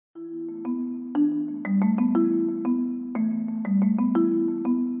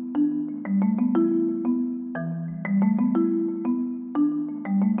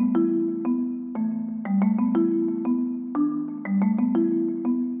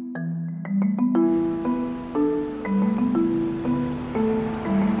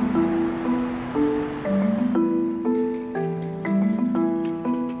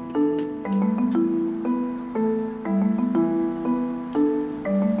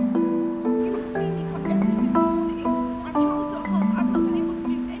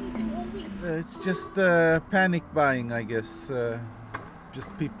just panic buying, I guess.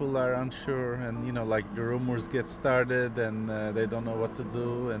 Just people are unsure, and like the rumors get started, and they don't know what to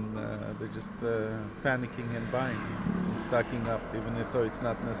do, and they're just panicking and buying and stocking up, even though it's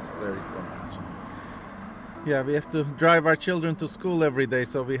not necessary so much. Yeah, we have to drive our children to school every day,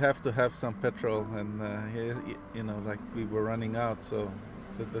 so we have to have some petrol, and like we were running out, so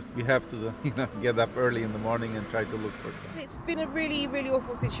we have to get up early in the morning and try to look for some. It's been a really, really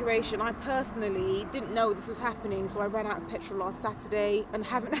awful situation. I personally didn't know this was happening, so I ran out of petrol last Saturday and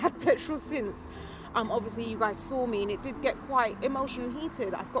haven't had petrol since. Obviously you guys saw me, and it did get quite emotional and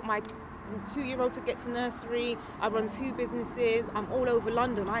heated. I've got my 2-year-old to get to nursery, I run 2 businesses, I'm all over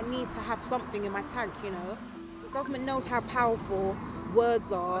London. I need to have something in my tank, The government knows how powerful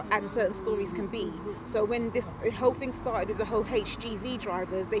words are and certain stories can be. So when this whole thing started with the whole HGV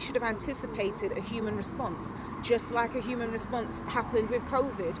drivers, they should have anticipated a human response. Just like a human response happened with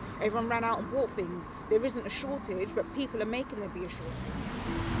COVID. Everyone ran out and bought things. There isn't a shortage, but people are making there be a shortage.